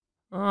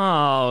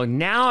Oh,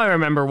 now I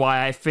remember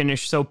why I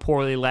finished so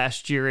poorly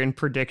last year in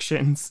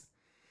predictions.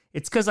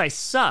 It's because I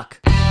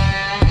suck.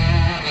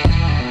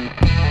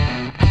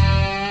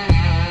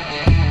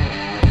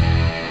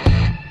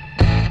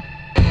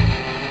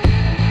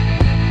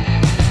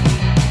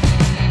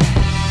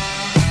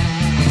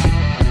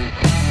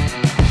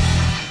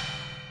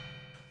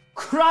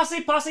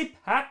 Crossy Posse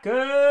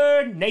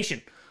Packer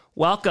Nation.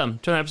 Welcome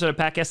to an episode of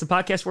Packcast, the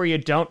podcast where you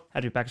don't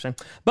have to do Packers fan,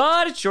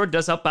 but it sure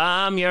does help.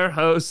 I'm your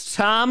host,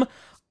 Tom.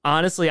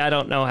 Honestly, I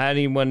don't know how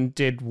anyone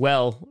did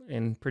well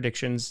in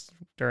predictions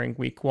during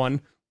week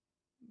one.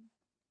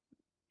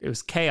 It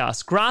was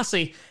chaos.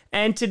 Grossi.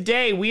 And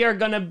today we are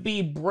going to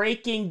be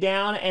breaking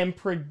down and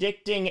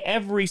predicting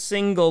every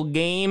single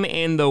game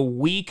in the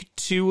week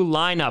 2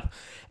 lineup.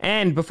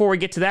 And before we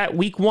get to that,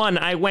 week 1,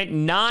 I went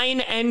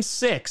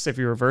 9-6. If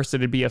you reverse it,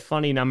 it'd be a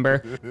funny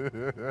number.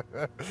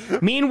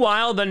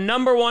 Meanwhile, the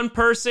number one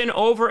person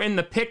over in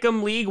the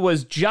Pick'em League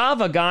was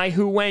Java Guy,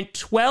 who went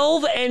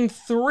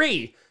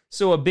 12-3.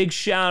 So a big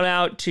shout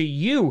out to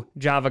you,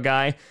 Java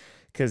Guy,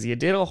 because you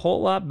did a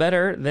whole lot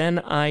better than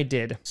I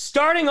did.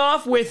 Starting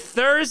off with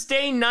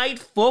Thursday Night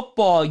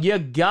Football, you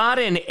got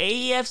an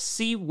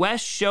AFC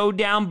West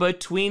showdown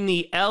between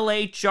the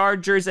LA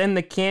Chargers and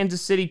the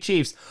Kansas City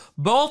Chiefs.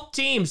 Both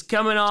teams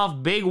coming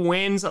off big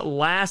wins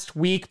last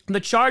week.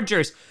 The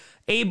Chargers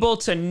able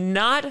to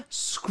not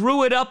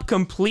screw it up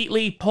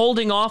completely,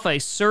 holding off a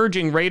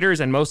surging Raiders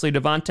and mostly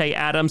Devontae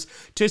Adams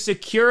to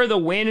secure the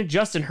win.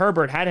 Justin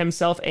Herbert had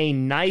himself a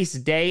nice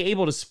day,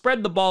 able to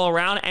spread the ball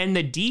around, and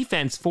the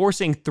defense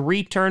forcing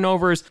 3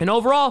 turnovers. And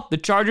overall, the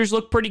Chargers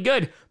look pretty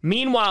good.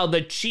 Meanwhile,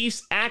 the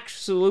Chiefs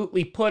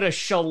absolutely put a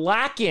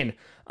shellacking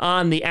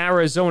on the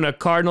Arizona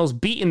Cardinals,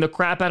 beating the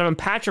crap out of them.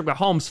 Patrick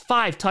Mahomes,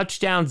 5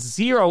 touchdowns,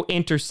 0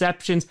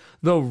 interceptions.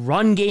 The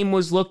run game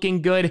was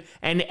looking good,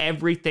 and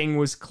everything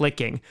was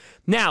clicking.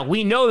 Now,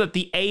 we know that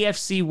the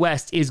AFC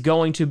West is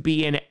going to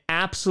be an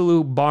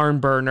absolute barn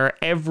burner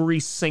every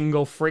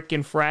single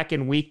freaking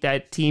fracking week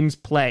that teams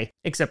play,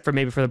 except for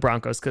maybe for the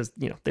Broncos, because,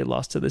 they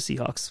lost to the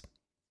Seahawks.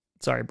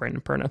 Sorry, Brandon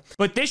Perna.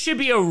 But this should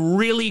be a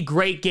really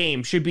great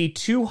game. Should be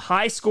 2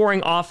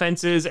 high-scoring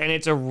offenses, and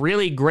it's a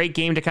really great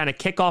game to kind of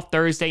kick off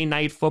Thursday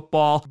Night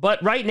Football.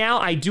 But right now,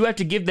 I do have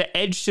to give the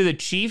edge to the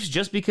Chiefs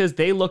just because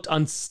they looked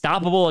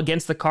unstoppable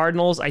against the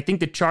Cardinals. I think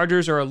the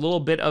Chargers are a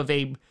little bit of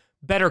a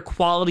better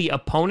quality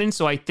opponent,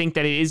 so I think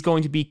that it is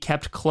going to be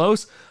kept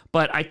close.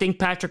 But I think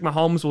Patrick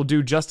Mahomes will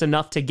do just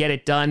enough to get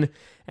it done.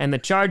 And the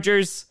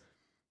Chargers,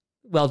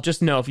 well,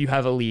 just know if you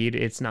have a lead,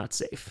 it's not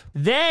safe.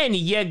 Then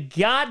you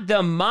got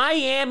the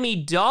Miami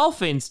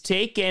Dolphins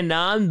taking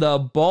on the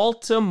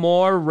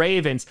Baltimore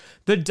Ravens.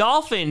 The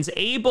Dolphins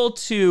able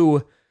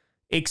to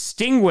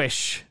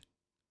extinguish.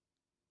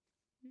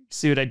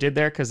 See what I did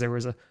there? Because there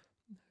was a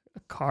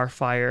car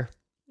fire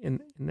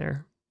in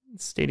their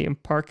stadium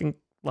parking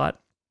lot.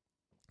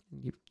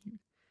 You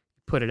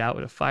put it out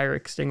with a fire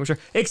extinguisher.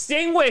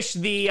 Extinguish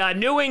the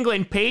New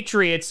England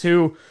Patriots,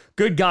 who,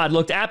 good God,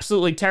 looked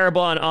absolutely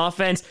terrible on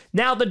offense.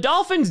 Now, the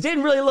Dolphins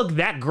didn't really look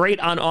that great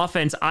on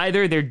offense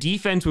either. Their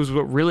defense was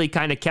what really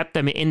kind of kept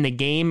them in the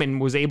game and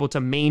was able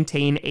to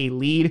maintain a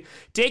lead.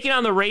 Taking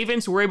on the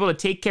Ravens, who were able to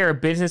take care of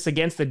business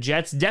against the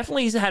Jets.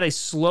 Definitely had a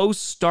slow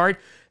start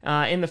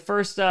in the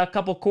first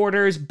couple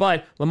quarters,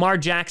 but Lamar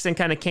Jackson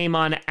kind of came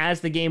on as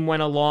the game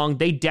went along.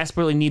 They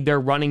desperately need their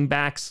running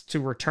backs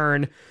to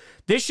return.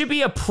 This should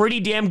be a pretty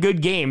damn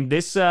good game.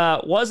 This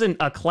wasn't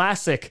a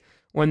classic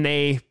when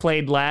they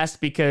played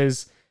last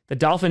because the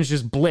Dolphins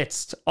just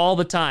blitzed all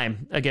the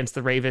time against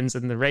the Ravens,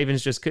 and the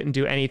Ravens just couldn't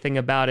do anything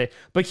about it.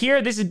 But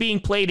here, this is being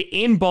played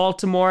in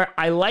Baltimore.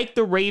 I like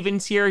the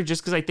Ravens here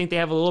just because I think they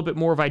have a little bit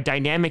more of a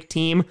dynamic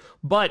team.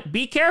 But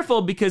be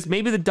careful because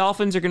maybe the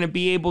Dolphins are going to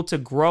be able to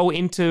grow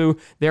into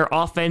their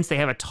offense. They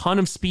have a ton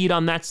of speed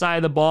on that side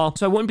of the ball.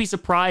 So I wouldn't be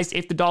surprised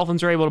if the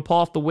Dolphins are able to pull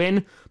off the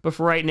win. But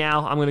for right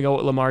now, I'm going to go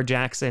with Lamar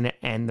Jackson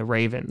and the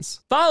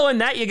Ravens. Following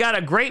that, you got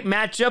a great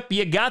matchup.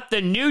 You got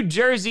the New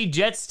Jersey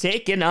Jets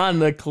taking on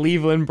the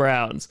Cleveland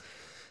Browns.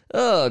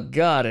 Oh,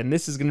 God, and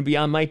this is going to be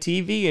on my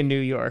TV in New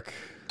York.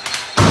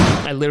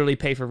 I literally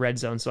pay for Red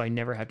Zone, so I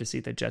never have to see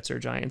the Jets or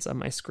Giants on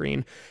my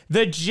screen.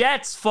 The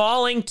Jets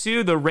falling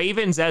to the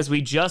Ravens, as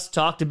we just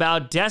talked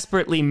about,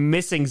 desperately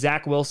missing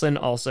Zach Wilson,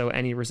 also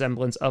any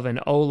resemblance of an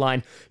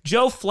O-line.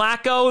 Joe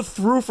Flacco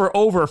threw for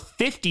over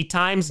 50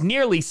 times,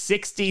 nearly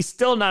 60,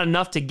 still not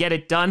enough to get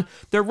it done.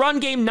 Their run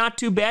game, not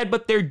too bad,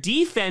 but their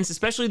defense,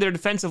 especially their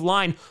defensive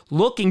line,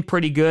 looking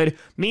pretty good.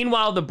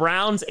 Meanwhile, the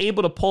Browns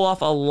able to pull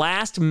off a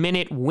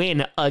last-minute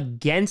win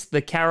against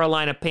the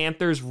Carolina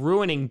Panthers,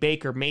 ruining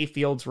Baker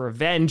Mayfield's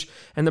revenge,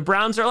 and the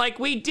Browns are like,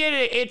 we did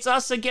it, it's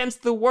us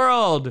against the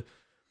world.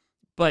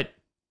 But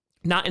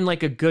not in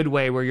like a good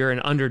way where you're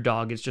an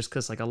underdog. It's just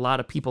because like a lot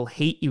of people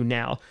hate you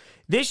now.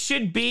 This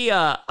should be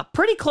a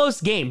pretty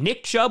close game.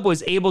 Nick Chubb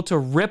was able to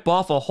rip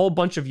off a whole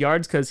bunch of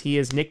yards because he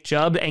is Nick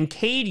Chubb, and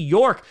Cade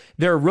York,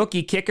 their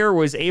rookie kicker,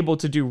 was able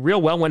to do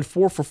real well, went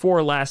 4 for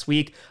 4 last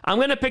week. I'm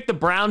going to pick the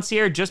Browns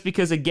here just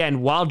because,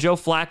 again, while Joe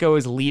Flacco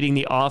is leading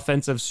the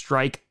offensive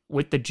strike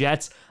with the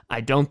Jets,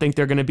 I don't think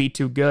they're going to be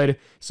too good.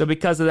 So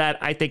because of that,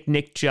 I think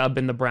Nick Chubb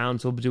and the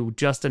Browns will do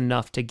just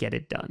enough to get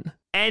it done.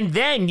 And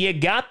then you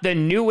got the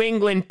New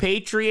England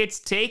Patriots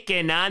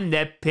taking on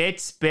the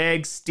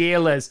Pittsburgh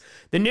Steelers.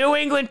 The New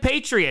England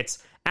Patriots,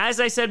 as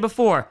I said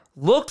before,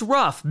 looked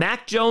rough.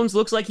 Mac Jones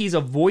looks like he's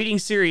avoiding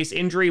serious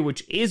injury,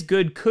 which is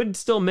good. Could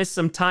still miss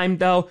some time,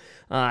 though.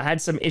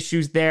 Had some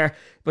issues there.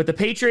 But the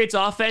Patriots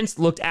offense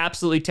looked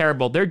absolutely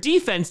terrible. Their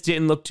defense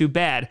didn't look too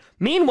bad.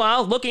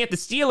 Meanwhile, looking at the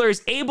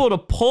Steelers, able to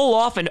pull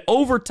off an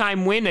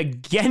overtime win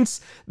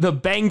against the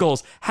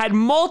Bengals. Had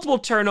multiple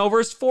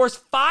turnovers,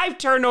 forced 5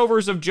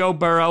 turnovers of Joe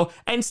Burrow,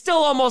 and still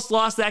almost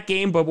lost that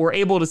game, but were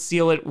able to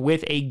seal it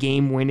with a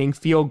game-winning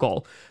field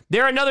goal.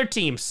 They're another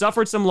team,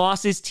 suffered some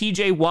losses.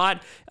 TJ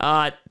Watt,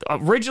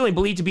 originally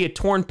believed to be a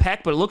torn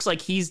pec, but it looks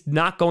like he's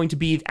not going to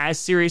be as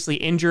seriously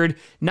injured.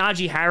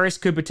 Najee Harris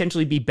could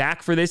potentially be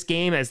back for this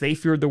game, as they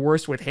feared the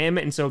worst with him,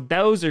 and so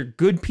those are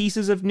good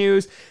pieces of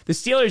news. The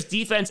Steelers'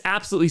 defense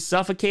absolutely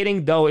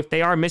suffocating, though if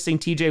they are missing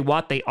TJ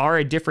Watt, they are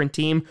a different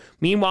team.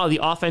 Meanwhile, the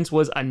offense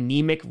was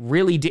anemic,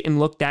 really didn't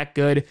look that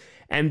good.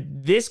 And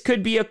this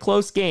could be a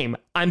close game.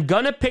 I'm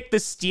going to pick the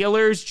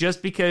Steelers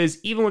just because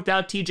even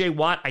without TJ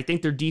Watt, I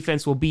think their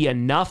defense will be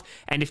enough.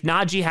 And if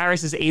Najee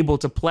Harris is able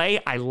to play,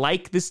 I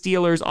like the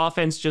Steelers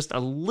offense just a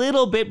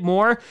little bit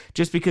more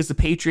just because the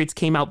Patriots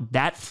came out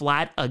that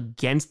flat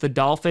against the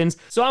Dolphins.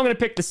 So I'm going to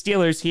pick the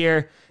Steelers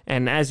here.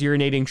 And as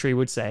Urinating Tree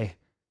would say,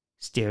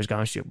 Steelers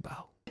gonna Super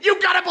Bowl. You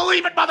gotta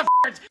believe it,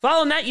 motherfuckers!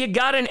 Following that, you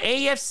got an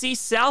AFC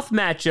South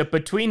matchup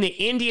between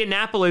the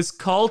Indianapolis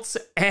Colts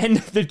and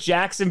the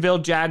Jacksonville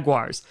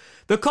Jaguars.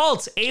 The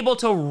Colts able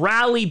to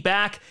rally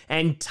back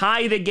and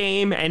tie the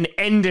game and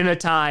end in a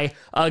tie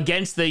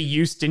against the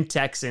Houston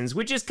Texans,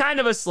 which is kind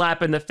of a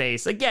slap in the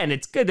face. Again,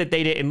 it's good that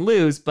they didn't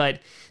lose, but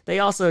they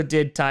also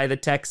did tie the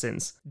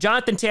Texans.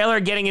 Jonathan Taylor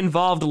getting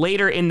involved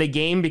later in the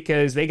game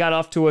because they got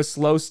off to a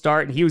slow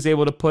start and he was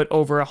able to put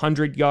over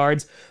 100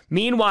 yards.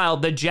 Meanwhile,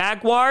 the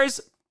Jaguars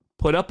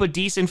put up a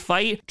decent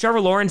fight.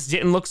 Trevor Lawrence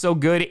didn't look so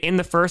good in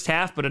the first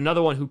half, but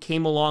another one who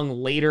came along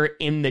later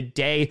in the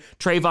day.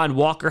 Trayvon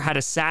Walker had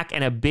a sack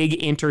and a big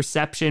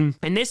interception,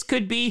 and this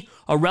could be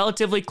a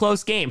relatively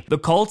close game. The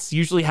Colts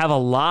usually have a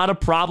lot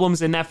of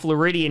problems in that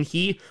Floridian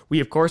heat.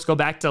 We, of course, go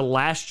back to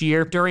last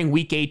year during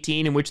Week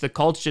 18, in which the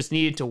Colts just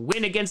needed to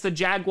win against the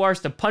Jaguars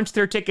to punch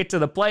their ticket to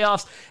the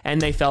playoffs, and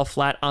they fell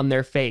flat on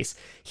their face.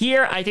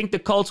 Here, I think the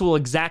Colts will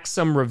exact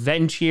some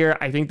revenge here.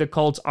 I think the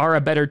Colts are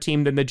a better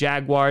team than the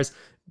Jaguars.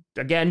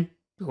 Again,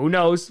 who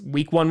knows?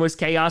 Week 1 was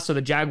chaos, so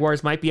the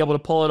Jaguars might be able to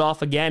pull it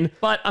off again,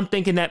 but I'm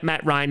thinking that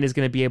Matt Ryan is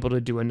going to be able to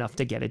do enough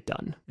to get it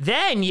done.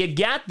 Then you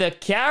got the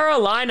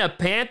Carolina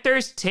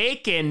Panthers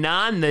taking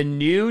on the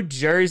New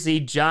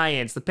Jersey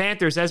Giants. The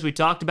Panthers, as we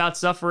talked about,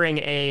 suffering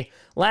a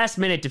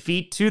last-minute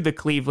defeat to the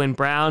Cleveland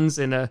Browns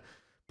in a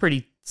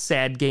pretty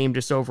sad game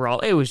just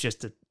overall. It was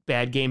just a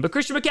bad game, but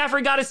Christian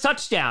McCaffrey got his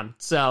touchdown,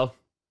 so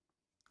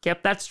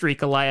kept that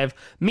streak alive.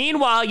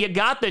 Meanwhile, you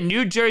got the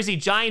New Jersey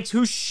Giants,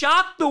 who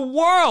shocked the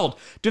world,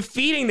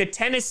 defeating the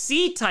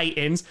Tennessee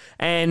Titans,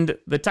 and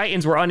the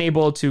Titans were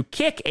unable to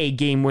kick a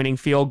game-winning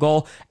field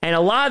goal. And a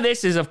lot of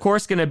this is, of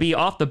course, going to be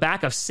off the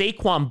back of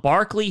Saquon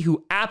Barkley,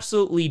 who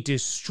absolutely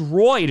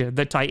destroyed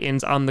the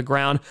Titans on the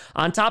ground.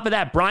 On top of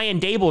that, Brian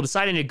Daboll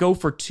decided to go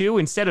for 2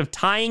 instead of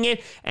tying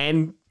it,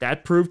 and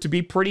that proved to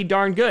be pretty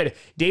darn good.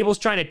 Daboll's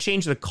trying to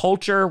change the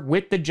culture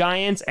with the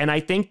Giants, and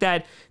I think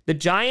that the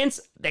Giants,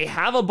 they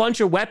have a bunch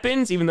of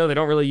weapons, even though they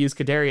don't really use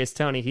Kadarius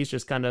Toney. He's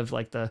just kind of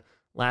like the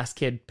last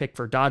kid picked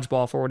for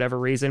dodgeball for whatever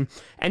reason.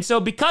 And so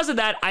because of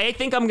that, I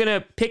think I'm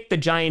going to pick the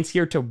Giants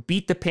here to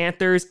beat the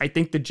Panthers. I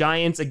think the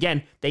Giants,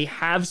 again, they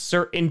have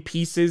certain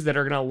pieces that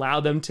are going to allow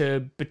them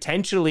to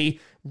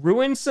potentially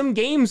ruin some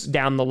games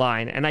down the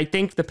line. And I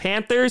think the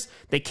Panthers,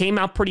 they came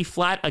out pretty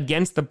flat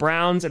against the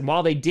Browns. And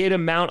while they did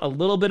amount a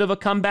little bit of a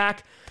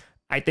comeback,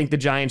 I think the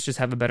Giants just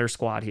have a better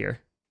squad here.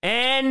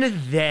 And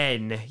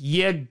then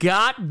you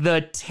got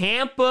the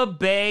Tampa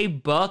Bay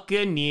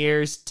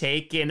Buccaneers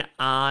taking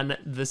on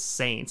the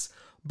Saints.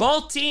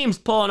 Both teams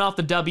pulling off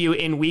the W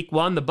in Week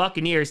 1. The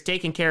Buccaneers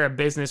taking care of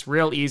business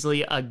real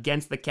easily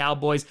against the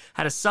Cowboys.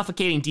 Had a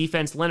suffocating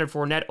defense. Leonard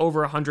Fournette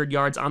over 100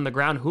 yards on the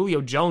ground. Julio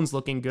Jones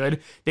looking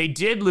good. They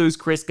did lose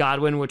Chris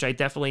Godwin, which I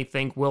definitely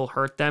think will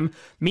hurt them.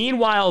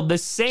 Meanwhile, the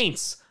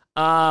Saints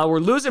were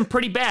losing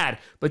pretty bad,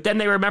 but then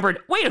they remembered,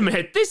 wait a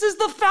minute, this is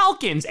the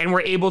Falcons, and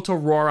were able to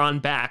roar on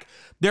back.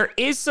 There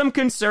is some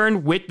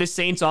concern with the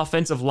Saints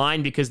offensive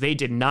line because they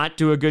did not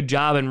do a good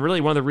job, and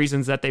really one of the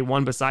reasons that they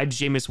won, besides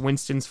Jameis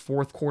Winston's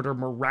fourth quarter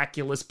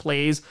miraculous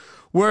plays,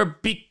 were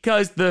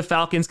because the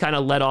Falcons kind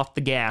of let off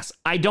the gas.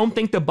 I don't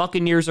think the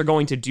Buccaneers are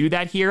going to do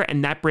that here,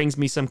 and that brings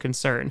me some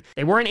concern.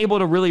 They weren't able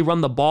to really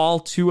run the ball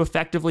too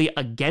effectively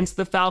against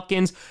the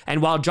Falcons,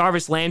 and while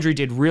Jarvis Landry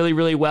did really,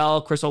 really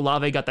well, Chris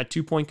Olave got that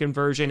 2-point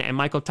conversion, and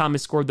Michael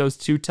Thomas scored those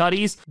 2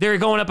 tutties, they're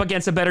going up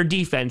against a better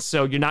defense,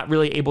 so you're not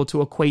really able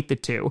to equate the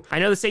two. I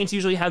know the Saints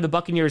usually have the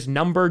Buccaneers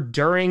number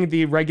during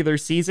the regular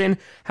season.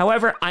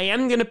 However, I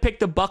am going to pick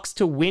the Bucs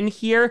to win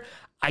here.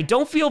 I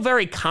don't feel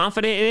very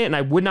confident in it, and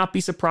I would not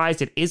be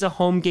surprised. It is a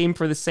home game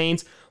for the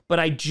Saints, but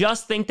I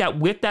just think that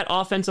with that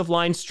offensive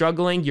line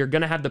struggling, you're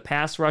going to have the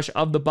pass rush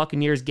of the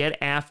Buccaneers get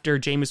after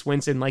Jameis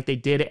Winston like they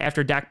did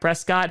after Dak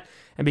Prescott,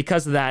 and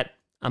because of that,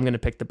 I'm going to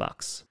pick the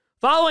Bucs.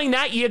 Following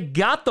that, you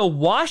got the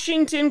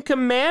Washington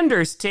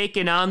Commanders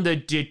taking on the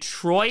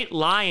Detroit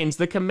Lions.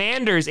 The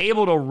Commanders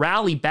able to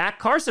rally back.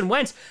 Carson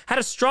Wentz had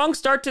a strong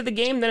start to the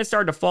game, then it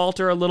started to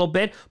falter a little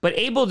bit, but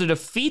able to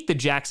defeat the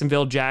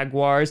Jacksonville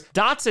Jaguars.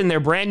 Dotson, their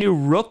brand new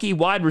rookie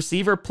wide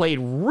receiver, played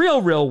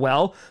real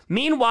well.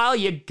 Meanwhile,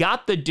 you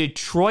got the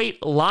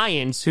Detroit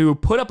Lions, who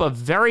put up a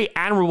very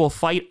admirable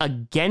fight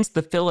against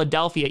the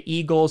Philadelphia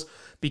Eagles,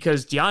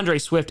 because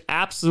DeAndre Swift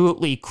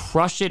absolutely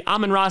crushed it.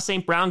 Amon-Ra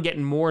St. Brown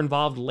getting more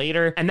involved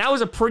later, and that was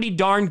a pretty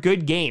darn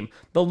good game.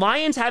 The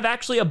Lions have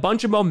actually a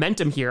bunch of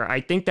momentum here. I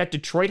think that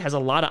Detroit has a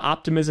lot of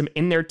optimism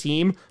in their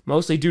team,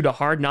 mostly due to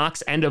Hard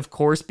Knocks, and of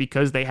course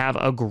because they have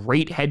a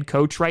great head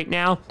coach right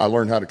now. I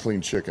learned how to clean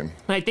chicken.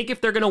 And I think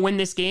if they're going to win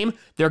this game,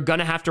 they're going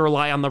to have to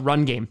rely on the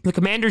run game. The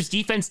Commanders'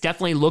 defense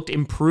definitely looked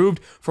improved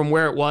from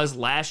where it was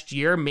last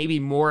year, maybe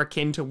more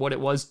akin to what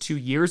it was 2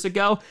 years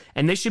ago,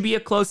 and this should be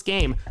a close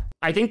game.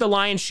 I think the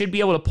Lions should be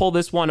able to pull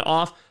this one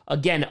off.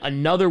 Again,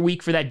 another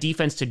week for that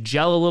defense to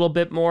gel a little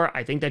bit more.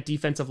 I think that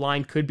defensive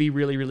line could be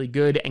really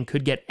good and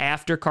could get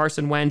after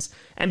Carson Wentz.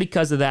 And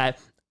because of that,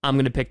 I'm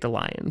going to pick the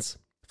Lions.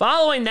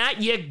 Following that,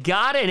 you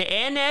got an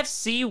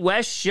NFC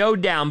West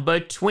showdown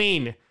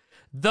between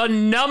the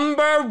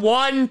number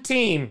one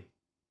team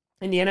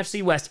in the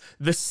NFC West,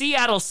 the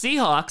Seattle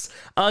Seahawks,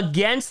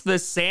 against the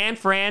San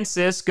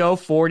Francisco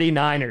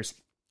 49ers.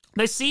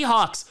 The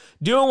Seahawks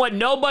doing what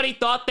nobody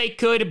thought they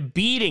could,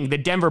 beating the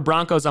Denver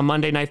Broncos on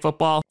Monday Night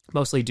Football,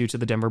 mostly due to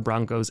the Denver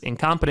Broncos'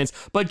 incompetence.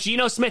 But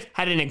Geno Smith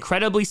had an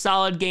incredibly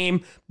solid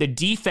game. The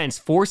defense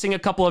forcing a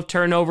couple of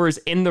turnovers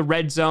in the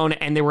red zone,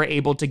 and they were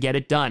able to get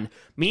it done.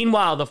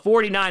 Meanwhile, the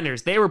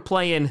 49ers, they were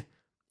playing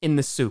in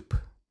the soup.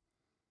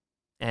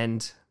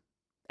 And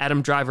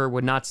Adam Driver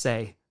would not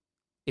say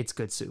it's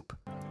good soup.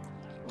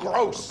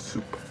 Gross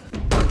soup.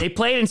 They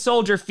played in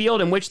Soldier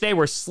Field, in which they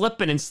were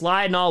slipping and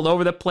sliding all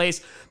over the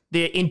place.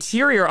 The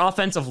interior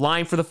offensive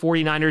line for the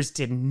 49ers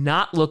did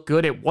not look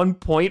good. At one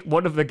point,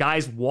 one of the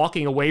guys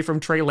walking away from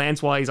Trey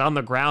Lance while he's on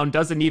the ground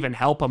doesn't even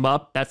help him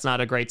up. That's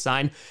not a great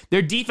sign.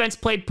 Their defense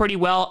played pretty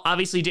well.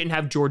 Obviously didn't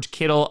have George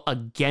Kittle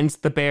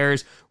against the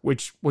Bears,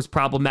 which was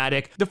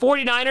problematic. The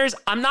 49ers,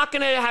 I'm not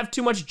going to have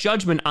too much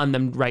judgment on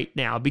them right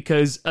now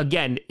because,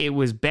 again, it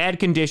was bad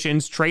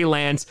conditions. Trey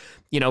Lance,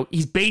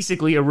 he's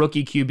basically a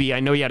rookie QB.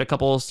 I know he had a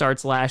couple of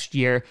starts last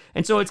year,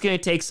 and so it's going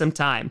to take some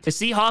time. The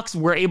Seahawks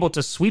were able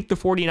to sweep the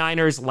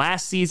 49ers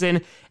last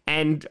season,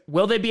 and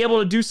will they be able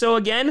to do so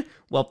again?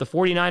 Well, if the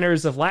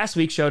 49ers of last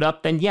week showed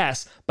up, then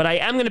yes. But I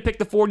am going to pick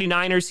the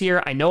 49ers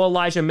here. I know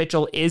Elijah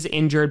Mitchell is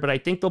injured, but I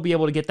think they'll be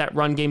able to get that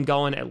run game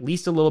going at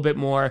least a little bit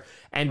more.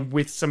 And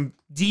with some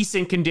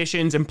decent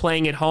conditions and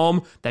playing at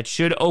home, that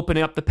should open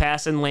up the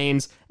passing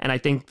lanes. And I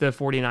think the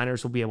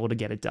 49ers will be able to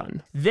get it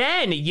done.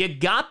 Then you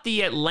got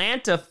the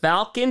Atlanta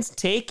Falcons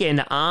taking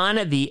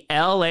on the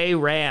LA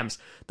Rams.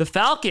 The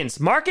Falcons,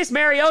 Marcus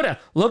Mariota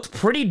looked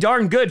pretty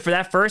darn good for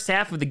that first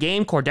half of the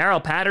game.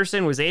 Cordarrelle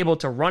Patterson was able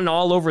to run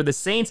all over the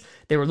Saints.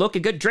 They were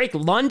looking good. Drake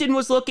London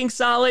was looking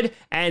solid,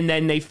 and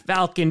then they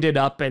falconed it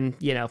up and,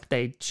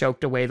 they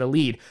choked away the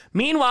lead.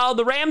 Meanwhile,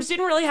 the Rams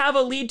didn't really have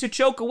a lead to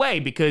choke away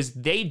because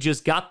they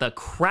just got the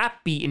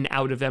crap beaten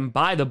out of them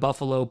by the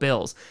Buffalo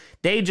Bills.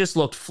 They just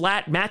looked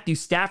flat. Matthew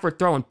Stafford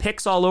throwing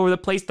picks all over the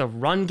place. The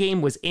run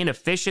game was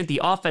inefficient.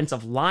 The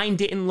offensive line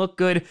didn't look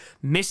good,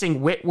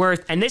 missing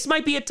Whitworth. And this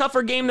might be a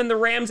tougher game than the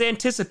Rams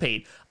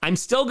anticipate. I'm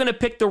still going to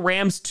pick the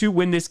Rams to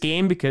win this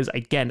game because,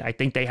 again, I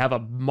think they have a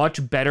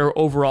much better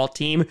overall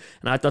team.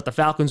 And I thought the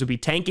Falcons would be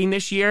tanking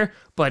this year.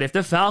 But if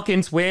the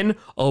Falcons win,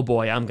 oh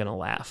boy, I'm going to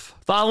laugh.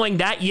 Following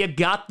that, you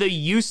got the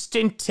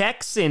Houston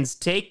Texans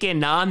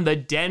taking on the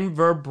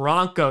Denver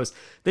Broncos.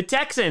 The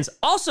Texans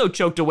also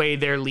choked away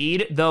their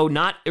lead, though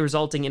not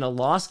resulting in a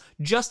loss,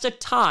 just a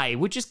tie,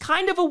 which is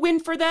kind of a win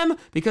for them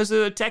because of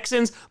the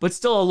Texans, but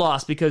still a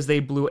loss because they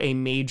blew a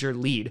major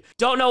lead.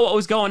 Don't know what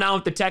was going on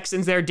with the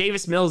Texans there.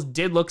 Davis Mills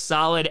did look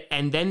solid,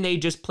 and then they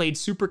just played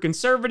super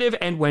conservative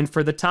and went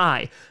for the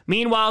tie.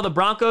 Meanwhile, the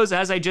Broncos,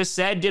 as I just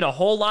said, did a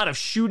whole lot of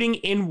shooting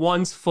in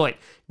one's foot.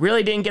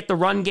 Really didn't get the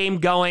run game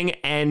going,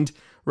 and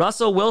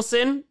Russell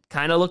Wilson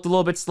kind of looked a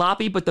little bit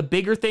sloppy, but the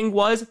bigger thing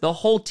was the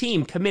whole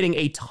team committing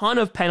a ton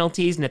of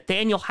penalties.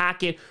 Nathaniel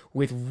Hackett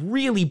with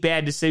really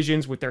bad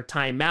decisions with their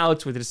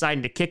timeouts, with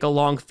deciding to kick a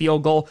long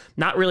field goal,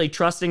 not really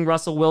trusting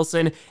Russell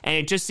Wilson, and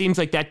it just seems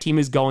like that team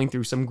is going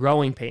through some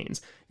growing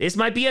pains. This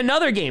might be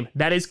another game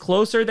that is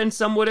closer than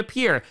some would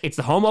appear. It's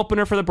the home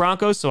opener for the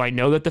Broncos, so I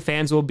know that the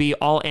fans will be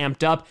all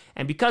amped up,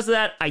 and because of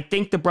that, I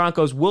think the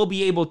Broncos will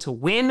be able to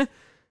win.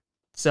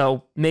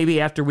 So maybe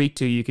after week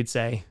 2, you could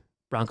say,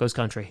 Broncos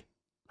country,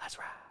 let's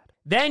ride.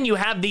 Then you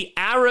have the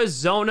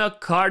Arizona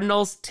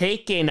Cardinals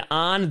taking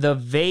on the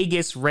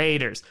Vegas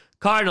Raiders.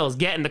 Cardinals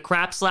getting the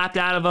crap slapped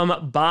out of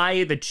them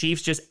by the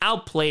Chiefs, just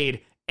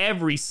outplayed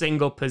every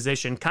single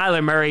position.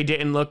 Kyler Murray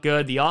didn't look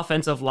good. The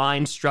offensive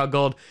line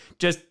struggled.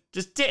 Just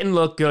just didn't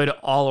look good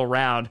all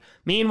around.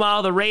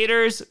 Meanwhile, the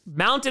Raiders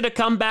mounted a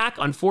comeback,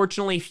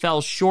 unfortunately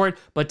fell short,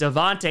 but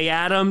Davante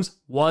Adams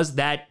was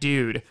that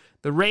dude.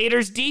 The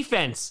Raiders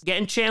defense,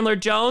 getting Chandler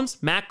Jones,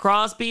 Matt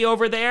Crosby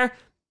over there,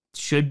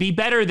 should be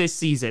better this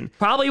season.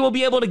 Probably will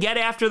be able to get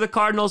after the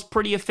Cardinals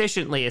pretty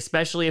efficiently,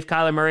 especially if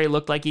Kyler Murray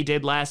looked like he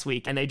did last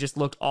week and they just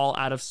looked all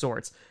out of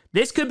sorts.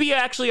 This could be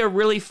actually a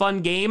really fun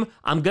game.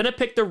 I'm going to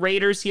pick the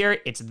Raiders here.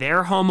 It's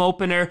their home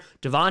opener.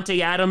 Davante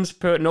Adams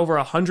putting over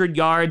 100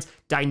 yards,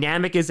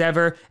 dynamic as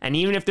ever. And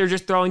even if they're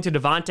just throwing to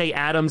Davante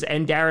Adams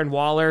and Darren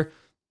Waller,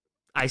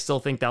 I still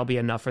think that'll be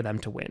enough for them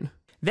to win.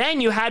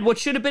 Then you had what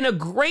should have been a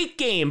great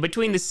game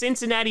between the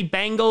Cincinnati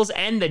Bengals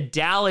and the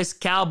Dallas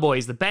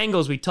Cowboys. The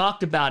Bengals, we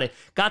talked about it,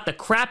 got the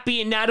crap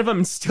beaten out of them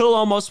and still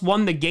almost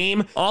won the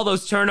game. All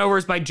those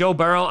turnovers by Joe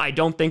Burrow, I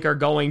don't think are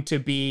going to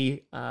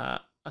be a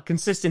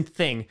consistent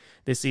thing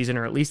this season,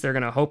 or at least they're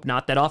going to hope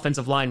not. That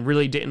offensive line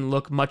really didn't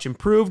look much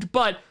improved,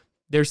 but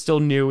they're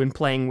still new and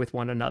playing with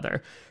one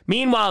another.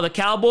 Meanwhile, the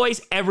Cowboys,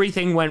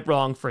 everything went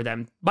wrong for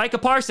them. Micah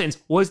Parsons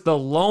was the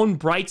lone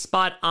bright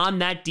spot on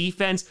that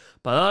defense,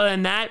 but other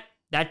than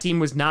that team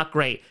was not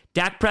great.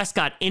 Dak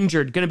Prescott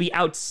injured, going to be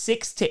out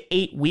 6 to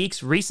 8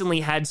 weeks, recently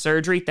had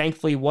surgery,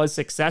 thankfully was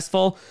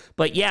successful.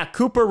 But yeah,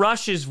 Cooper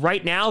Rush is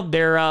right now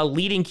their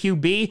leading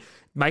QB.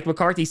 Mike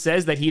McCarthy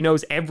says that he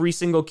knows every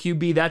single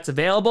QB that's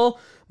available.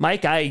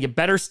 Mike, you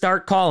better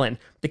start calling.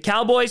 The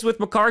Cowboys with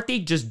McCarthy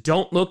just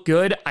don't look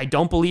good. I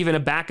don't believe in a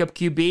backup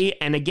QB.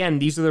 And again,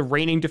 these are the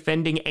reigning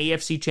defending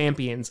AFC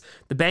champions.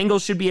 The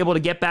Bengals should be able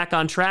to get back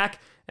on track.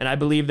 And I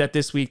believe that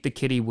this week the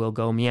kitty will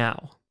go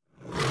meow.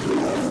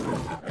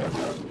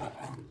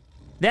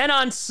 Then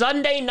on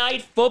Sunday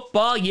Night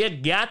Football, you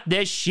got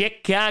the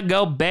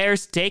Chicago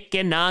Bears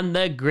taking on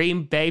the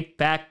Green Bay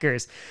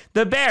Packers.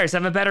 The Bears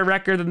have a better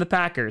record than the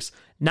Packers.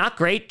 Not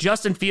great.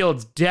 Justin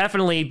Fields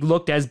definitely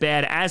looked as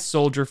bad as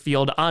Soldier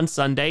Field on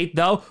Sunday,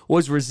 though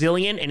was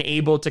resilient and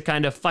able to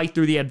kind of fight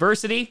through the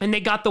adversity, and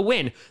they got the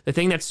win. The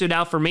thing that stood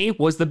out for me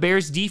was the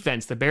Bears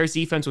defense. The Bears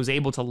defense was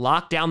able to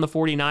lock down the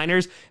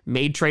 49ers,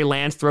 made Trey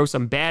Lance throw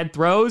some bad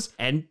throws,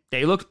 and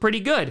they looked pretty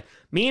good.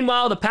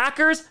 Meanwhile, the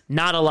Packers,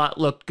 not a lot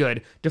looked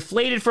good.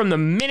 Deflated from the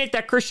minute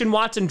that Christian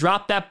Watson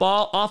dropped that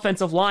ball,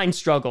 offensive line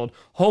struggled.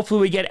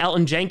 Hopefully we get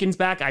Elton Jenkins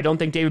back. I don't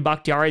think David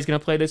Bakhtiari is going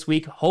to play this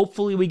week.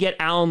 Hopefully we get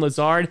Allen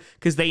Lazard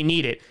because they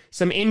need it.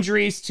 Some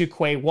injuries to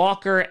Quay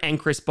Walker and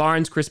Chris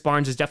Barnes. Chris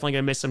Barnes is definitely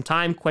going to miss some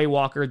time. Quay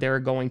Walker, they're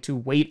going to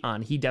wait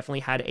on. He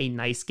definitely had a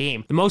nice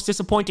game. The most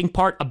disappointing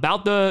part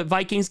about the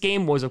Vikings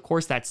game was, of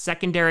course, that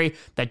secondary,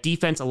 that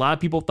defense. A lot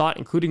of people thought,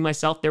 including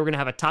myself, they were going to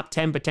have a top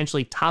 10,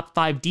 potentially top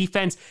 5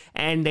 defense,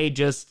 and they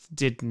just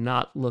did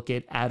not look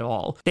it at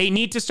all. They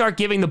need to start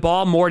giving the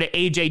ball more to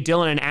A.J.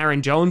 Dillon and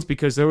Aaron Jones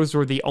because those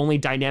were the only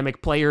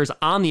dynamic players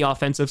on the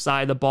offensive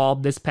side of the ball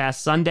this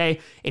past Sunday.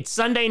 It's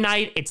Sunday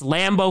night. It's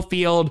Lambeau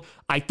Field.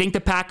 I think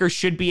the Packers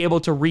should be able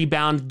to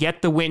rebound,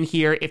 get the win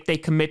here if they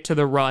commit to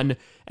the run,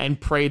 and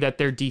pray that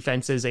their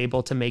defense is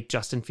able to make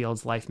Justin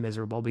Fields' life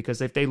miserable,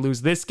 because if they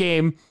lose this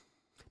game,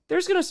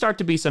 there's going to start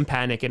to be some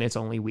panic, and it's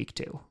only week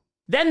 2.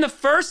 Then the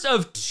first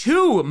of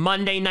 2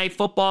 Monday Night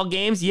Football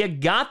games, you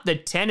got the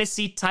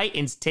Tennessee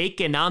Titans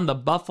taking on the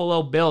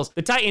Buffalo Bills.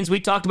 The Titans, we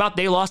talked about,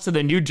 they lost to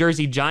the New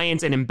Jersey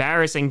Giants in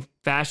embarrassing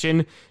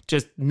fashion.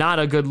 Just not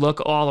a good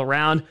look all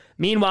around.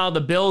 Meanwhile,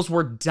 the Bills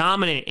were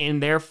dominant in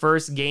their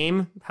first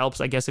game. Helps,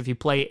 I guess, if you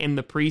play in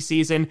the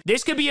preseason.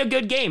 This could be a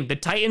good game. The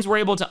Titans were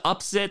able to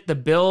upset the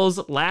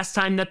Bills last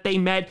time that they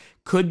met.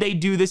 Could they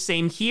do the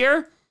same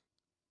here?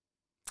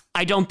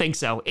 I don't think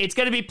so. It's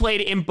going to be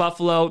played in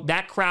Buffalo.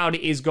 That crowd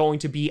is going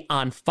to be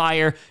on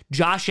fire.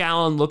 Josh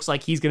Allen looks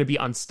like he's going to be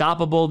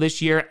unstoppable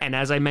this year. And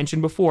as I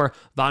mentioned before,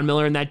 Von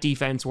Miller and that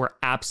defense were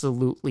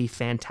absolutely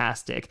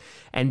fantastic.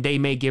 And they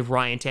may give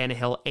Ryan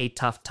Tannehill a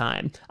tough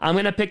time. I'm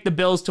going to pick the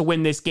Bills to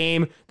win this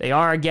game. They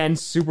are, again,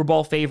 Super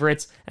Bowl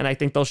favorites. And I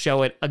think they'll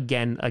show it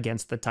again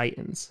against the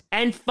Titans.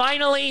 And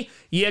finally,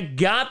 you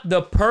got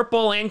the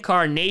purple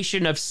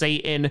incarnation of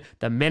Satan,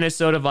 the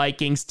Minnesota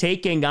Vikings,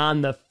 taking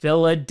on the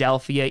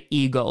Philadelphia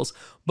Eagles.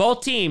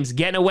 Both teams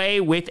getting away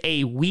with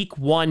a week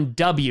 1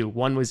 W.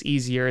 One was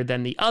easier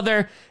than the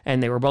other,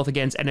 and they were both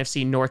against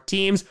NFC North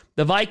teams.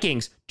 The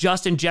Vikings,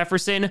 Justin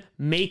Jefferson,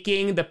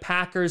 making the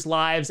Packers'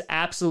 lives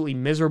absolutely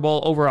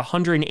miserable. Over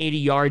 180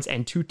 yards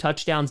and 2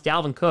 touchdowns.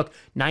 Dalvin Cook,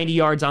 90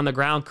 yards on the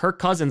ground. Kirk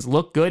Cousins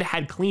looked good,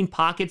 had clean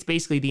pockets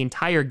basically the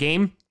entire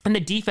game. And the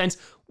defense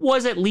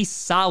was at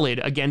least solid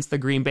against the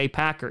Green Bay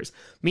Packers.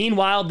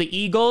 Meanwhile, the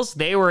Eagles,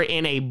 they were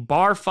in a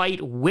bar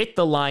fight with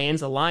the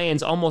Lions. The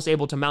Lions almost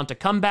able to mount a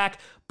comeback,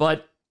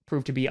 but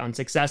proved to be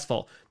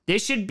unsuccessful.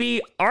 This should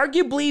be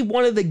arguably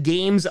one of the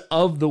games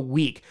of the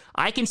week.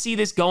 I can see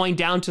this going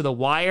down to the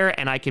wire,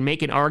 and I can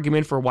make an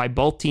argument for why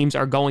both teams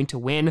are going to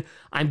win.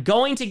 I'm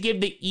going to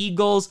give the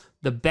Eagles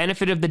the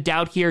benefit of the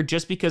doubt here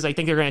just because I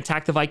think they're going to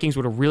attack the Vikings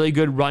with a really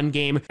good run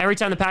game. Every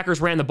time the Packers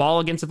ran the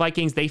ball against the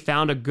Vikings, they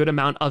found a good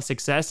amount of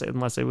success,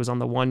 unless it was on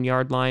the 1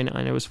 yard line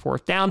and it was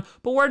 4th down.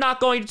 But we're not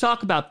going to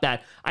talk about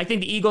that. I think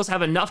the Eagles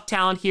have enough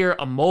talent here,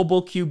 a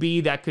mobile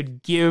QB that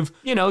could give,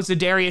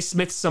 Za'Darius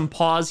Smith some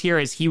pause here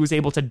as he was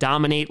able to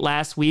dominate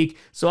last week.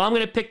 So I'm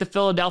going to pick the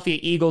Philadelphia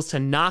Eagles to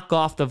knock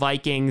off the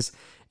Vikings.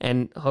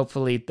 And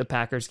hopefully the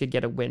Packers could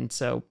get a win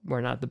so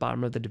we're not at the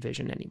bottom of the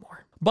division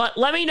anymore. But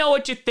let me know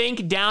what you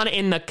think down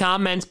in the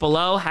comments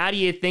below. How do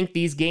you think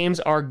these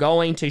games are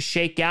going to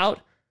shake out?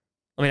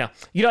 Let me know.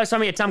 You guys find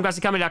me at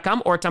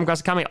TomGrossiComedy.com or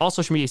TomGrossiComedy, all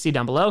social media you see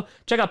down below.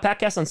 Check out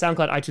podcasts on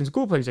SoundCloud, iTunes,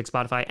 Google Play Music,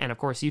 Spotify, and of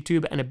course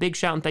YouTube. And a big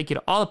shout and thank you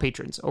to all the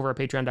patrons over at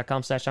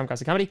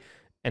patreon.com/TomGrossiComedy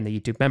and the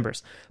YouTube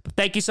members. But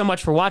thank you so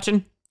much for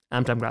watching.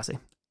 I'm Tom Grossi.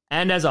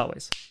 And as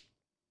always,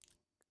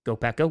 go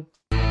Pack Go.